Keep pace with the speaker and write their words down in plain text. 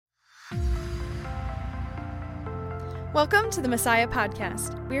Welcome to the Messiah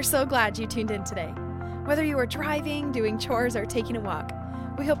Podcast. We are so glad you tuned in today. Whether you are driving, doing chores, or taking a walk,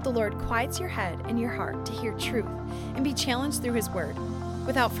 we hope the Lord quiets your head and your heart to hear truth and be challenged through His Word.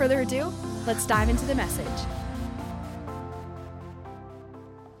 Without further ado, let's dive into the message.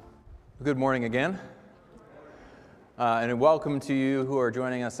 Good morning again, and welcome to you who are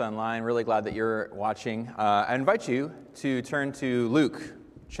joining us online. Really glad that you're watching. I invite you to turn to Luke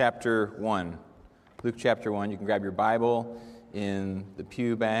chapter 1. Luke chapter 1. You can grab your Bible in the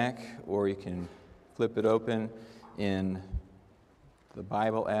pew back, or you can flip it open in the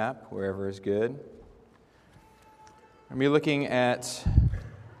Bible app, wherever is good. I'm going to be looking at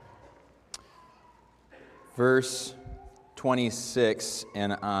verse 26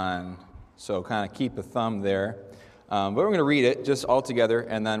 and on. So kind of keep a thumb there. But we're going to read it just all together,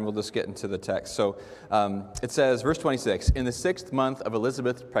 and then we'll just get into the text. So it says, verse 26, in the 6th month of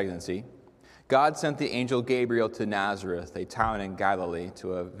Elizabeth's pregnancy, God sent the angel Gabriel to Nazareth, a town in Galilee,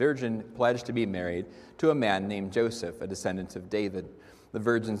 to a virgin pledged to be married to a man named Joseph, a descendant of David. The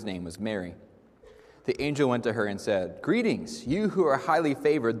virgin's name was Mary. The angel went to her and said, "Greetings, you who are highly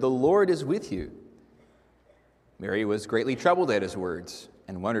favored, the Lord is with you." Mary was greatly troubled at his words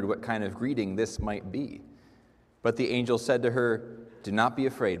and wondered what kind of greeting this might be. But the angel said to her, "Do not be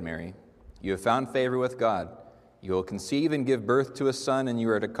afraid, Mary. You have found favor with God. You will conceive and give birth to a son, and you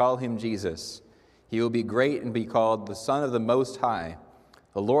are to call him Jesus. He will be great and be called the Son of the Most High.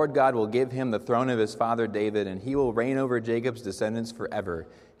 The Lord God will give him the throne of his father David, and he will reign over Jacob's descendants forever.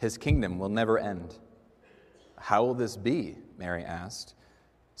 His kingdom will never end." "How will this be?" Mary asked,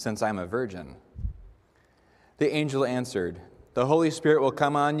 "since I'm a virgin?" The angel answered, "The Holy Spirit will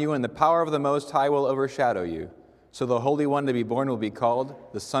come on you, and the power of the Most High will overshadow you. So the Holy One to be born will be called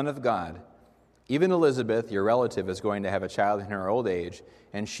the Son of God. Even Elizabeth, your relative, is going to have a child in her old age,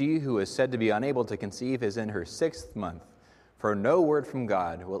 and she who is said to be unable to conceive is in her 6th month, for no word from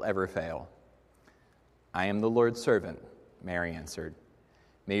God will ever fail." "I am the Lord's servant," Mary answered.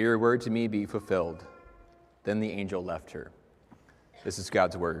 "May your word to me be fulfilled." Then the angel left her. This is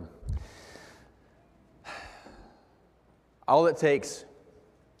God's word. All it takes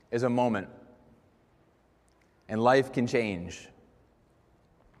is a moment, and life can change.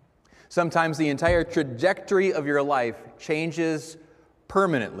 Sometimes the entire trajectory of your life changes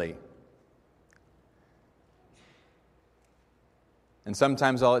permanently. And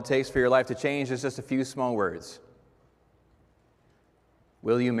sometimes all it takes for your life to change is just a few small words.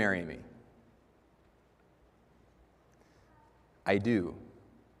 "Will you marry me?" "I do."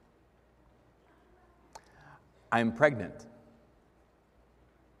 "I'm pregnant."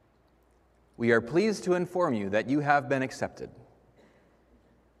 "We are pleased to inform you that you have been accepted."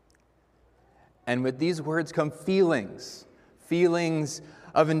 And with these words come feelings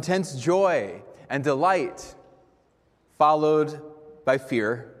of intense joy and delight, followed by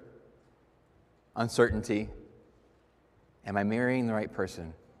fear, uncertainty. Am I marrying the right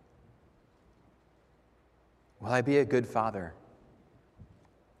person? Will I be a good father?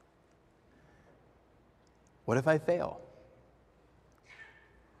 What if I fail?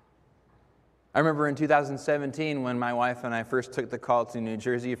 I remember in 2017 when my wife and I first took the call to New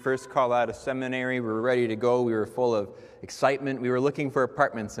Jersey, first call out of seminary. We were ready to go. We were full of excitement. We were looking for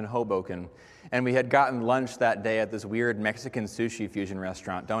apartments in Hoboken. And we had gotten lunch that day at this weird Mexican sushi fusion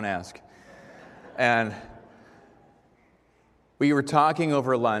restaurant. Don't ask. And we were talking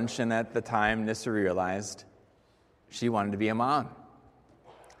over lunch, and at the time, Nissa realized she wanted to be a mom.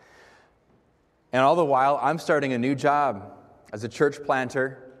 And all the while, I'm starting a new job as a church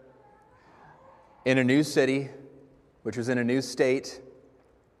planter in a new city, which was in a new state,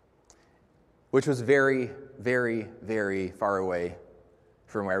 which was very, very, very far away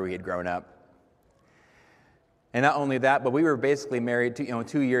from where we had grown up. And not only that, but we were basically married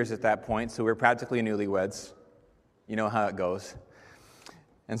 2 years at that point, so we were practically newlyweds. You know how it goes.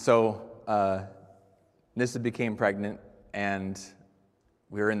 And so Nissa became pregnant, and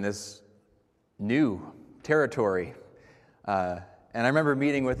we were in this new territory. And I remember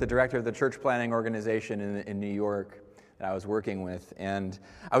meeting with the director of the church planning organization in New York that I was working with, and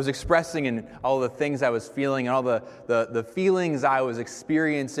I was expressing in all the things I was feeling and all the feelings I was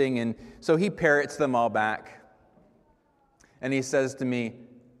experiencing, and so he parrots them all back. And he says to me,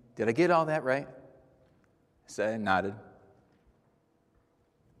 "Did I get all that right?" I nodded.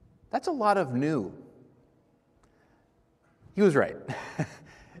 "That's a lot of new." He was right.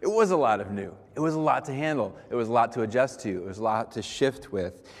 It was a lot of new. It was a lot to handle. It was a lot to adjust to. It was a lot to shift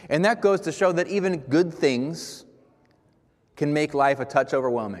with. And that goes to show that even good things can make life a touch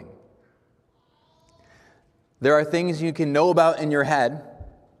overwhelming. There are things you can know about in your head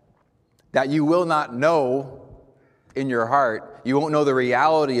that you will not know in your heart, you won't know the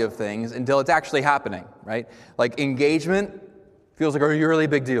reality of things until it's actually happening, right? Like engagement feels like a really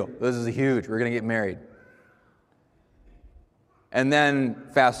big deal. This is huge. We're going to get married. And then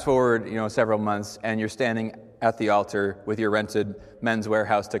fast forward, several months, and you're standing at the altar with your rented Men's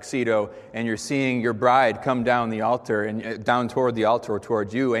Warehouse tuxedo, and you're seeing your bride come down the altar and down toward the altar or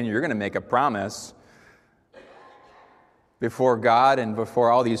towards you, and you're going to make a promise before God and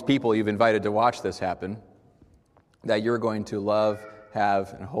before all these people you've invited to watch this happen, that you're going to love,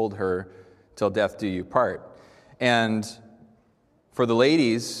 have, and hold her till death do you part. And for the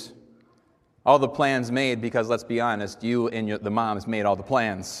ladies, all the plans made, because let's be honest, you and the moms made all the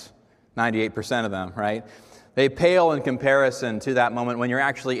plans, 98% of them, right? They pale in comparison to that moment when you're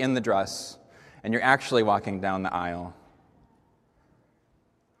actually in the dress and you're actually walking down the aisle.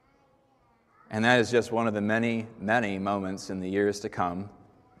 And that is just one of the many, many moments in the years to come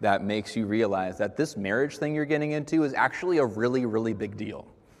that makes you realize that this marriage thing you're getting into is actually a really, really big deal.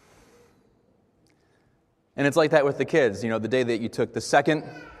 And it's like that with the kids. The day that you took the second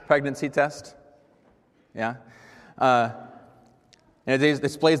pregnancy test, yeah? And it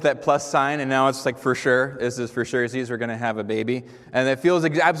displays that plus sign, and now it's like for sure. This is for sure. We're going to have a baby. And it feels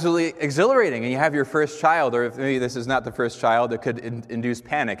absolutely exhilarating. And you have your first child, or if maybe this is not the first child, it could induce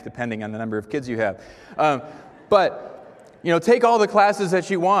panic depending on the number of kids you have. But take all the classes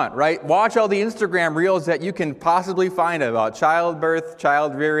that you want, right? Watch all the Instagram reels that you can possibly find about childbirth,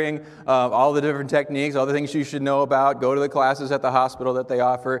 child rearing, all the different techniques, all the things you should know about. Go to the classes at the hospital that they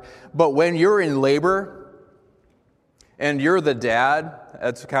offer. But when you're in labor, and you're the dad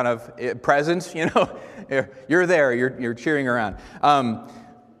that's kind of present, you're there, you're cheering around.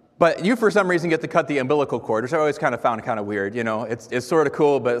 But you, for some reason, get to cut the umbilical cord, which I always kind of found kind of weird. It's sort of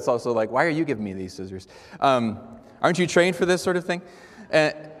cool, but it's also like, why are you giving me these scissors? Aren't you trained for this sort of thing?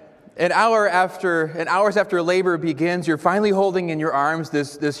 And hours after labor begins, you're finally holding in your arms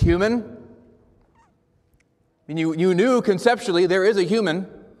this human. And you knew conceptually there is a human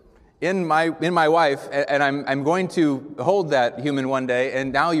in my wife, and I'm going to hold that human one day,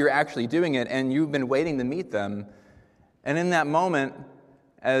 and now you're actually doing it, and you've been waiting to meet them. And in that moment,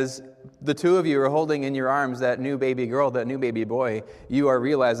 as the two of you are holding in your arms that new baby girl, that new baby boy, you are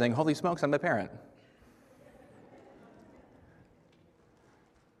realizing, holy smokes, I'm a parent.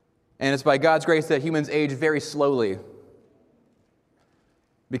 And it's by God's grace that humans age very slowly.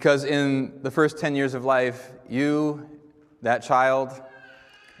 Because in the first 10 years of life, you, that child,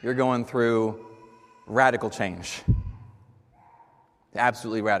 you're going through radical change.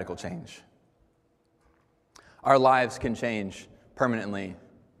 Absolutely radical change. Our lives can change permanently,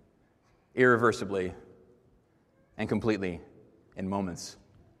 irreversibly, and completely in moments,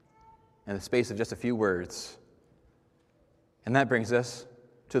 in the space of just a few words. And that brings us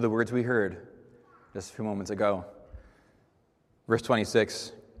to the words we heard just a few moments ago. Verse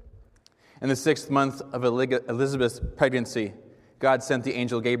 26. In the 6th month of Elizabeth's pregnancy, God sent the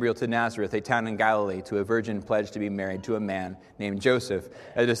angel Gabriel to Nazareth, a town in Galilee, to a virgin pledged to be married to a man named Joseph,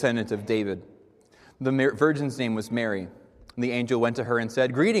 a descendant of David. The virgin's name was Mary. And the angel went to her and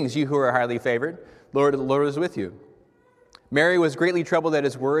said, "Greetings, you who are highly favored. The Lord is with you." Mary was greatly troubled at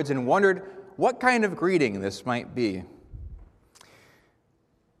his words and wondered what kind of greeting this might be.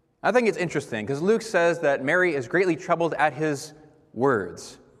 I think it's interesting because Luke says that Mary is greatly troubled at his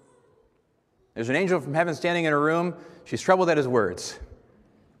words. There's an angel from heaven standing in her room. She's troubled at his words.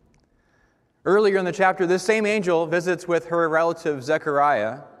 Earlier in the chapter, this same angel visits with her relative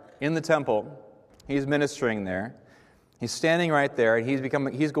Zechariah in the temple. He's ministering there. He's standing right there, and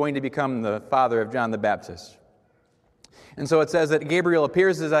he's going to become the father of John the Baptist. And so it says that Gabriel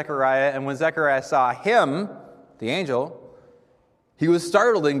appears to Zechariah, and when Zechariah saw him, the angel, he was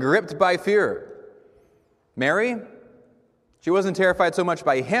startled and gripped by fear. Mary, she wasn't terrified so much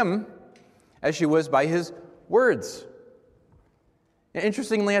by him as she was by his words. And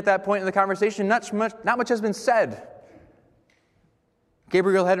interestingly, at that point in the conversation, not much has been said.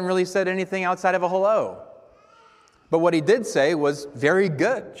 Gabriel hadn't really said anything outside of a hello. But what he did say was very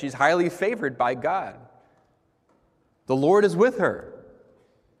good. She's highly favored by God. The Lord is with her.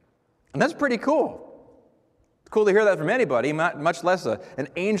 And that's pretty cool. It's cool to hear that from anybody, much less an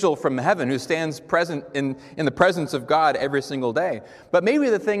angel from heaven who stands present in the presence of God every single day. But maybe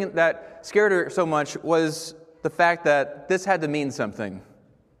the thing that scared her so much was the fact that this had to mean something.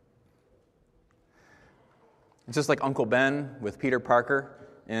 It's just like Uncle Ben with Peter Parker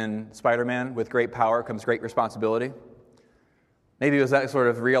in Spider-Man, with great power comes great responsibility. Maybe it was that sort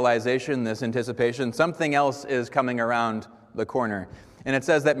of realization, this anticipation. Something else is coming around the corner. And it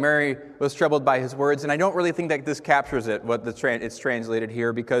says that Mary was troubled by his words, and I don't really think that this captures it, what it's translated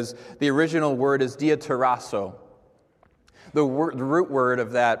here, because the original word is diatarasso. The root word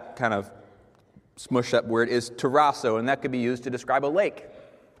of that kind of smush up word is terrasso, and that could be used to describe a lake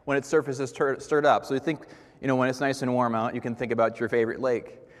when its surface is stirred up. So you think, when it's nice and warm out, you can think about your favorite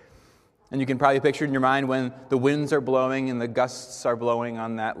lake. And you can probably picture in your mind when the winds are blowing and the gusts are blowing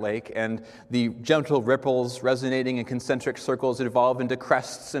on that lake, and the gentle ripples resonating in concentric circles evolve into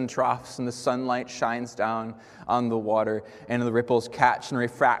crests and troughs, and the sunlight shines down on the water, and the ripples catch and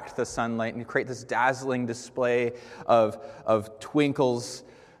refract the sunlight and create this dazzling display of twinkles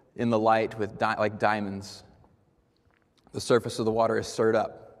in the light like diamonds. The surface of the water is stirred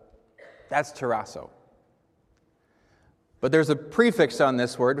up. That's terrasso. But there's a prefix on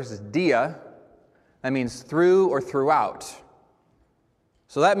this word, which is dia. That means through or throughout.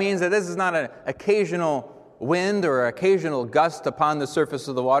 So that means that this is not an occasional wind or occasional gust upon the surface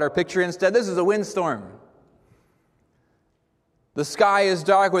of the water. Picture instead, this is a windstorm. The sky is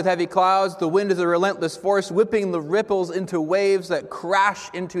dark with heavy clouds. The wind is a relentless force, whipping the ripples into waves that crash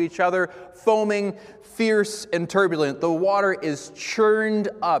into each other, foaming, fierce, and turbulent. The water is churned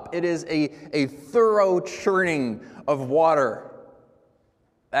up. It is a thorough churning of water.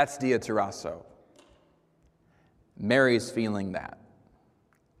 That's dia terrasso. Mary's feeling that.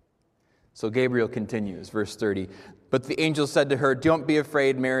 So Gabriel continues, verse 30. But the angel said to her, "Don't be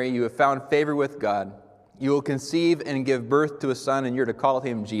afraid, Mary. You have found favor with God. You will conceive and give birth to a son, and you're to call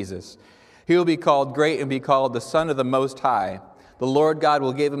him Jesus. He will be called great and be called the Son of the Most High. The Lord God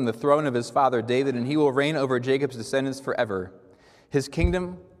will give him the throne of his father David, and he will reign over Jacob's descendants forever. His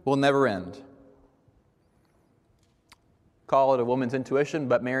kingdom will never end." Call it a woman's intuition,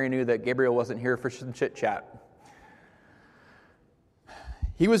 but Mary knew that Gabriel wasn't here for some chit-chat.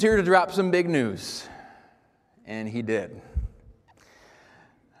 He was here to drop some big news, and he did.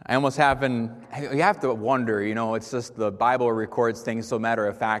 You have to wonder, it's just the Bible records things so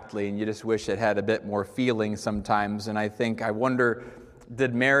matter-of-factly, and you just wish it had a bit more feeling sometimes. And I wonder,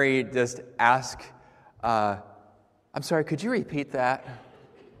 did Mary just ask, I'm sorry, could you repeat that?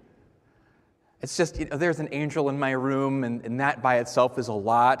 It's just, there's an angel in my room, and that by itself is a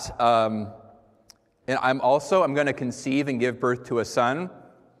lot. And I'm going to conceive and give birth to a son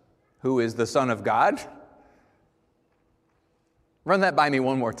who is the Son of God. Run that by me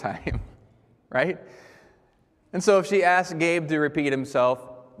one more time, right? And so if she asked Gabe to repeat himself,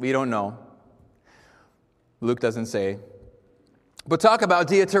 we don't know. Luke doesn't say. But talk about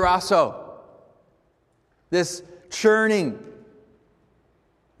dia terrasso. This churning,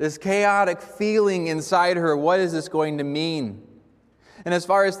 this chaotic feeling inside her. What is this going to mean? And as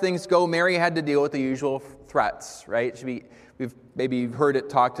far as things go, Mary had to deal with the usual threats, right? We've maybe heard it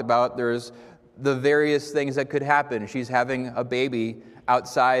talked about. There's the various things that could happen. She's having a baby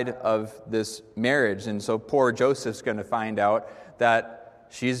outside of this marriage. And so poor Joseph's going to find out that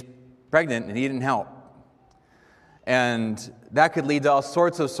she's pregnant and he didn't help. And that could lead to all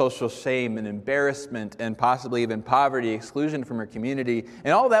sorts of social shame and embarrassment and possibly even poverty, exclusion from her community.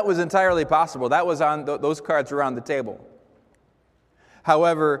 And all that was entirely possible. That was on those cards were on the table.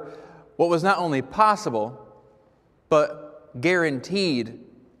 However, what was not only possible, but guaranteed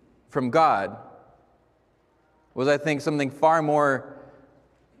from God was, I think, something far more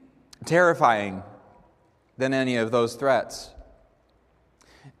terrifying than any of those threats.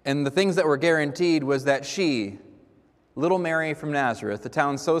 And the things that were guaranteed was that she, little Mary from Nazareth, a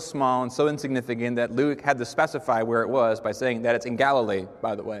town so small and so insignificant that Luke had to specify where it was by saying that it's in Galilee,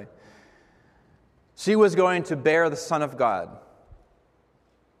 by the way. She was going to bear the Son of God.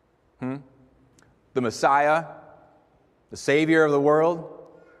 The Messiah, the Savior of the world.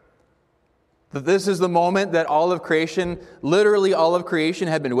 That this is the moment that all of creation, literally all of creation,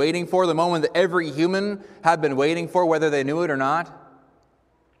 had been waiting for, the moment that every human had been waiting for, whether they knew it or not.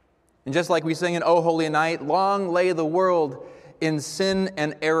 And just like we sing in O Holy Night, long lay the world in sin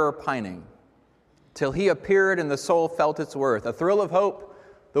and error pining, till he appeared and the soul felt its worth. A thrill of hope,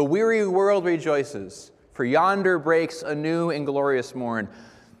 the weary world rejoices, for yonder breaks a new and glorious morn.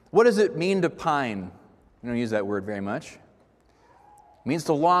 What does it mean to pine? We don't use that word very much. It means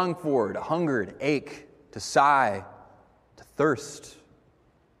to long for, to hunger, to ache, to sigh, to thirst.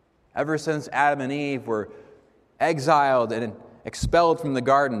 Ever since Adam and Eve were exiled and expelled from the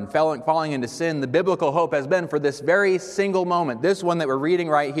garden, falling into sin, the biblical hope has been for this very single moment, this one that we're reading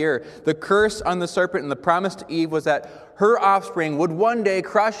right here. The curse on the serpent and the promise to Eve was that her offspring would one day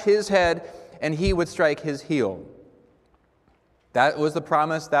crush his head and he would strike his heel. That was the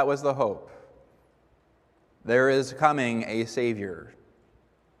promise, that was the hope. There is coming a Savior.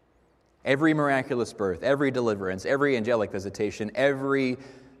 Every miraculous birth, every deliverance, every angelic visitation, every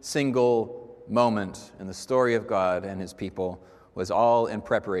single moment in the story of God and his people was all in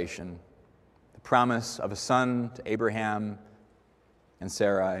preparation. The promise of a son to Abraham and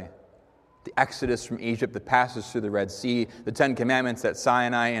Sarai, the exodus from Egypt, the passage through the Red Sea, the 10 Commandments at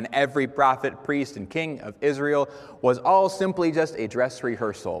Sinai, and every prophet, priest, and king of Israel was all simply just a dress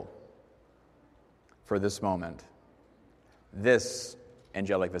rehearsal for this moment, this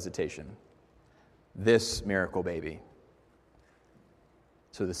angelic visitation, this miracle baby.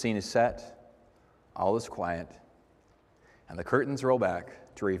 So the scene is set, all is quiet, and the curtains roll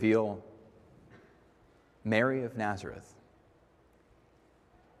back to reveal Mary of Nazareth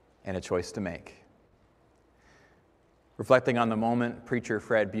and a choice to make. Reflecting on the moment, preacher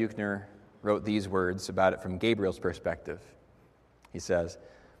Fred Buechner wrote these words about it from Gabriel's perspective. He says,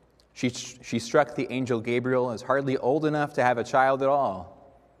 She struck the angel Gabriel as hardly old enough to have a child at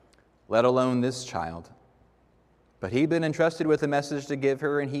all, let alone this child. But he'd been entrusted with a message to give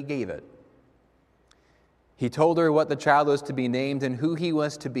her, and he gave it. He told her what the child was to be named and who he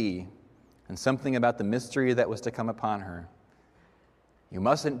was to be, and something about the mystery that was to come upon her. "You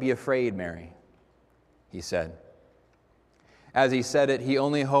mustn't be afraid, Mary," he said. As he said it, he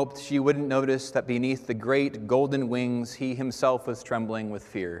only hoped she wouldn't notice that beneath the great golden wings he himself was trembling with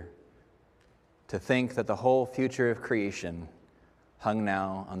fear, to think that the whole future of creation hung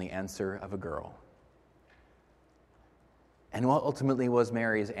now on the answer of a girl. And what ultimately was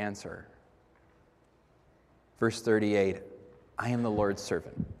Mary's answer? Verse 38, "I am the Lord's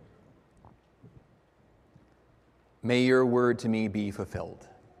servant. May your word to me be fulfilled."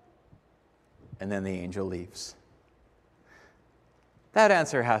 And then the angel leaves. That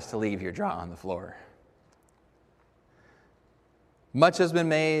answer has to leave your jaw on the floor. Much has been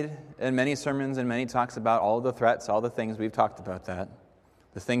made in many sermons and many talks about all the threats, all the things. We've talked about that.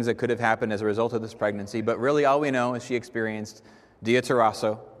 The things that could have happened as a result of this pregnancy. But really all we know is she experienced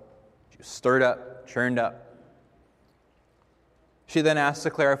diatarasso. She was stirred up, churned up. She then asks a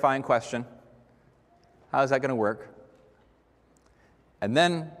clarifying question. How is that going to work? And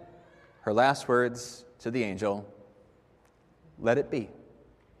then her last words to the angel, "Let it be.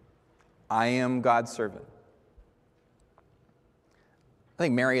 I am God's servant." I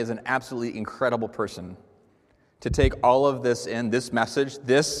think Mary is an absolutely incredible person to take all of this in, this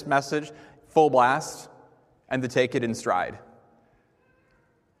message, full blast, and to take it in stride.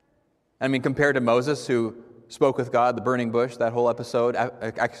 I mean, compared to Moses, who spoke with God, the burning bush, that whole episode,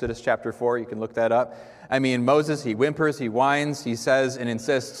 Exodus chapter 4, you can look that up. I mean, Moses, he whimpers, he whines, he says and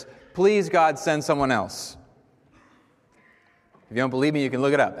insists, "Please, God, send someone else." If you don't believe me, you can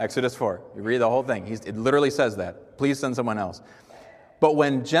look it up, Exodus 4. You read the whole thing. It literally says that. Please send someone else. But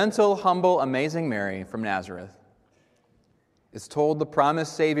when gentle, humble, amazing Mary from Nazareth is told the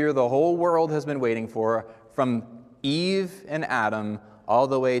promised Savior the whole world has been waiting for, from Eve and Adam all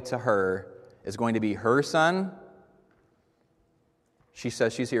the way to her, is going to be her son, she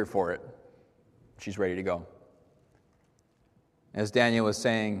says she's here for it. She's ready to go. As Daniel was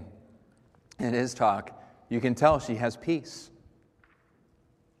saying in his talk, you can tell she has peace.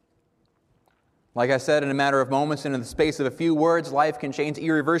 Like I said, in a matter of moments and in the space of a few words, life can change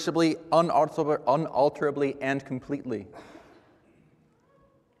irreversibly, unalterably, and completely.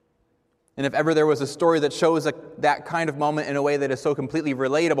 And if ever there was a story that shows that kind of moment in a way that is so completely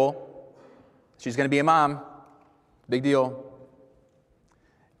relatable, she's going to be a mom. Big deal.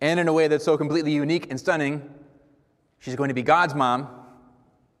 And in a way that's so completely unique and stunning, she's going to be God's mom.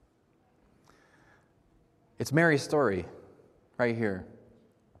 It's Mary's story right here.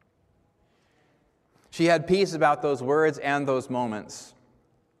 She had peace about those words and those moments.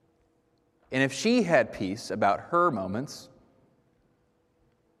 And if she had peace about her moments,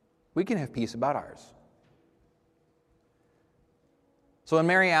 we can have peace about ours. So when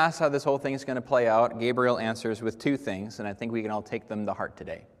Mary asks how this whole thing is going to play out, Gabriel answers with two things, and I think we can all take them to heart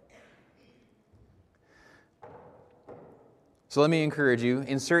today. So let me encourage you,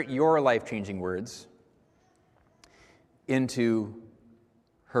 insert your life-changing words into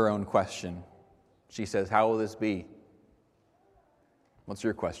her own question. She says, "How will this be?" What's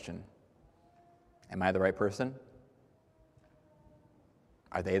your question? Am I the right person?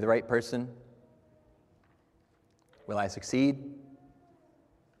 Are they the right person? Will I succeed?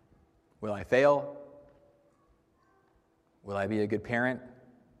 Will I fail? Will I be a good parent?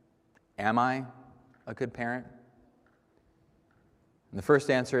 Am I a good parent? And the first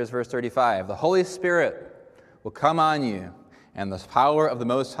answer is verse 35. "The Holy Spirit will come on you, and the power of the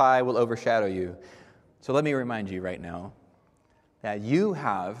Most High will overshadow you." So let me remind you right now that you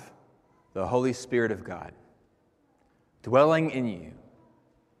have the Holy Spirit of God dwelling in you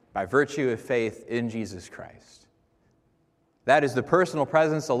by virtue of faith in Jesus Christ. That is the personal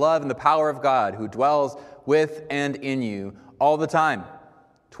presence, the love, and the power of God who dwells with and in you all the time.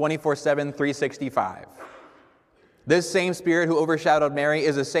 24/7, 365. This same Spirit who overshadowed Mary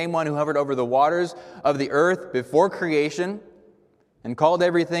is the same one who hovered over the waters of the earth before creation and called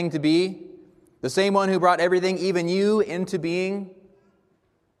everything to be, the same one who brought everything, even you, into being.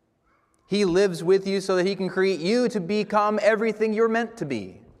 He lives with you so that he can create you to become everything you're meant to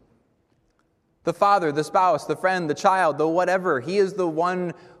be. The father, the spouse, the friend, the child, the whatever. He is the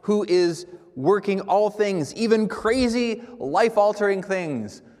one who is working all things, even crazy, life-altering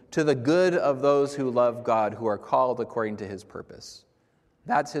things, to the good of those who love God, who are called according to his purpose.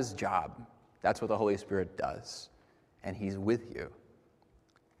 That's his job. That's what the Holy Spirit does. And he's with you.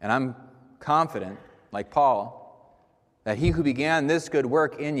 And I'm confident, like Paul, that he who began this good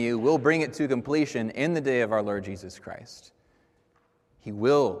work in you will bring it to completion in the day of our Lord Jesus Christ. He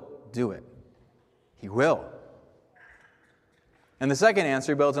will do it. He will. And the second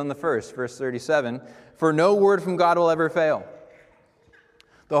answer builds on the first, verse 37, for no word from God will ever fail.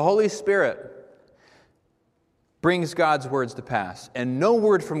 The Holy Spirit brings God's words to pass, and no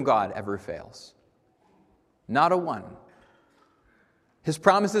word from God ever fails. Not a one. His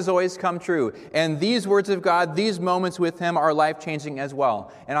promises always come true. And these words of God, these moments with him are life-changing as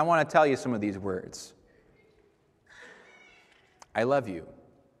well. And I want to tell you some of these words. I love you.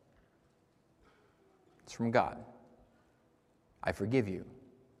 It's from God. I forgive you.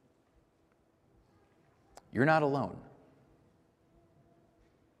 You're not alone.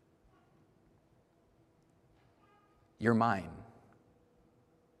 You're mine.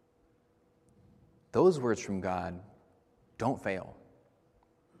 Those words from God don't fail.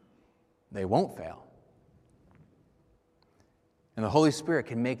 They won't fail. And the Holy Spirit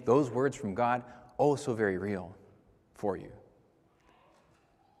can make those words from God oh so very real for you.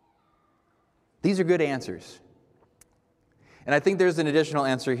 These are good answers. And I think there's an additional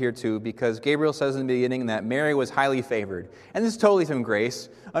answer here too, because Gabriel says in the beginning that Mary was highly favored. And this is totally from grace.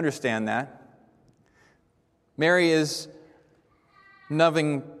 Understand that. Mary is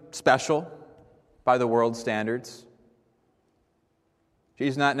nothing special by the world's standards.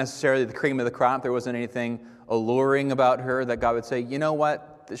 She's not necessarily the cream of the crop. There wasn't anything alluring about her that God would say, you know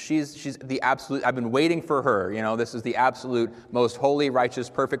what, she's the absolute, I've been waiting for her. You know, this is the absolute most holy, righteous,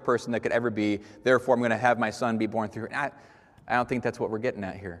 perfect person that could ever be. Therefore, I'm going to have my son be born through her. I don't think that's what we're getting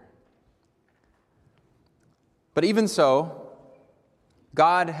at here. But even so,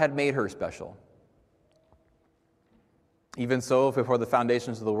 God had made her special. Even so, before the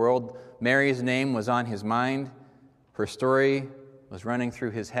foundations of the world, Mary's name was on his mind. Her story was running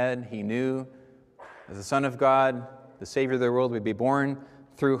through his head. He knew as the Son of God, the Savior of the world would be born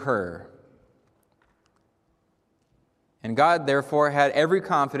through her. And God, therefore, had every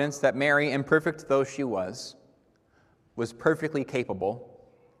confidence that Mary, imperfect though she was perfectly capable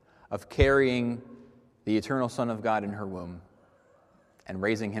of carrying the eternal Son of God in her womb and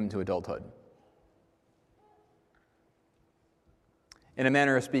raising him to adulthood. In a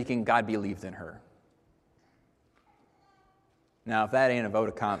manner of speaking, God believed in her. Now, if that ain't a vote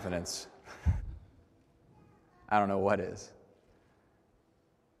of confidence, I don't know what is.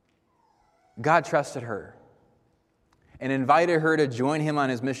 God trusted her and invited her to join him on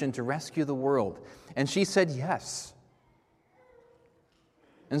his mission to rescue the world. And she said yes.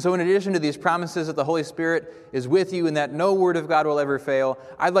 And so in addition to these promises that the Holy Spirit is with you and that no word of God will ever fail,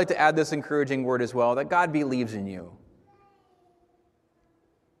 I'd like to add this encouraging word as well, that God believes in you.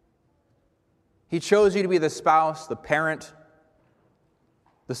 He chose you to be the spouse, the parent,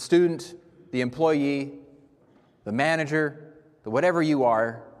 the student, the employee, the manager, the whatever you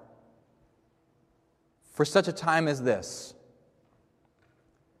are, for such a time as this.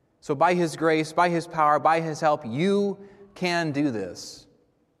 So by his grace, by his power, by his help, you can do this.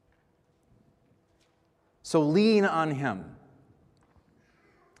 So lean on him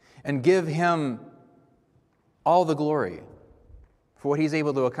and give him all the glory for what he's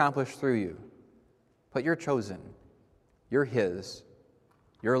able to accomplish through you. But you're chosen. You're his.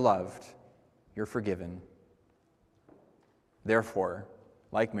 You're loved. You're forgiven. Therefore,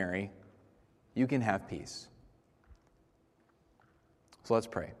 like Mary, you can have peace. So let's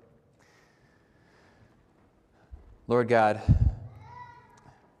pray. Lord God,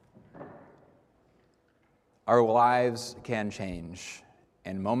 our lives can change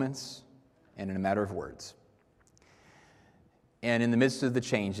in moments and in a matter of words. And in the midst of the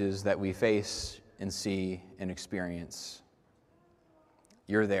changes that we face and see and experience,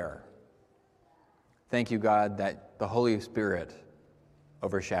 you're there. Thank you, God, that the Holy Spirit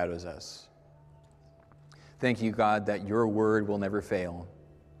overshadows us. Thank you, God, that your word will never fail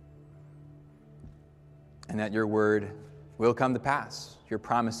and that your word will come to pass. Your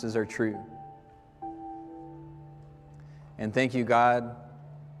promises are true. And thank you, God,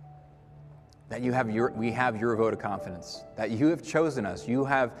 that we have your vote of confidence, that you have chosen us. You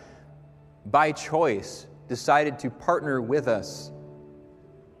have, by choice, decided to partner with us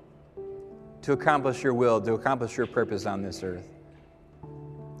to accomplish your will, to accomplish your purpose on this earth.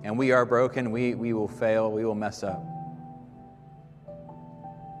 And we are broken. We will fail. We will mess up.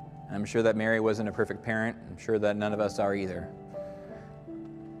 I'm sure that Mary wasn't a perfect parent. I'm sure that none of us are either.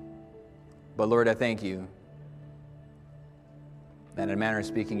 But Lord, I thank you that in a manner of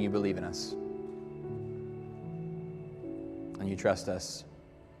speaking, you believe in us. And you trust us.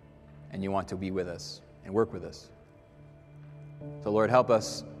 And you want to be with us and work with us. So Lord, help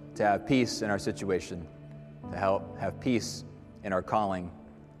us to have peace in our situation, to have peace in our calling.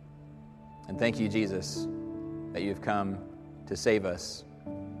 And thank you, Jesus, that you've come to save us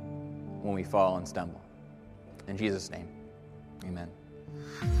when we fall and stumble. In Jesus' name, amen.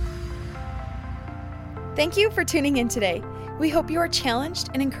 Thank you for tuning in today. We hope you are challenged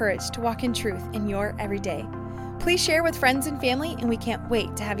and encouraged to walk in truth in your everyday. Please share with friends and family, and we can't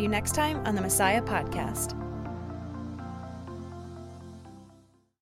wait to have you next time on the Messiah Podcast.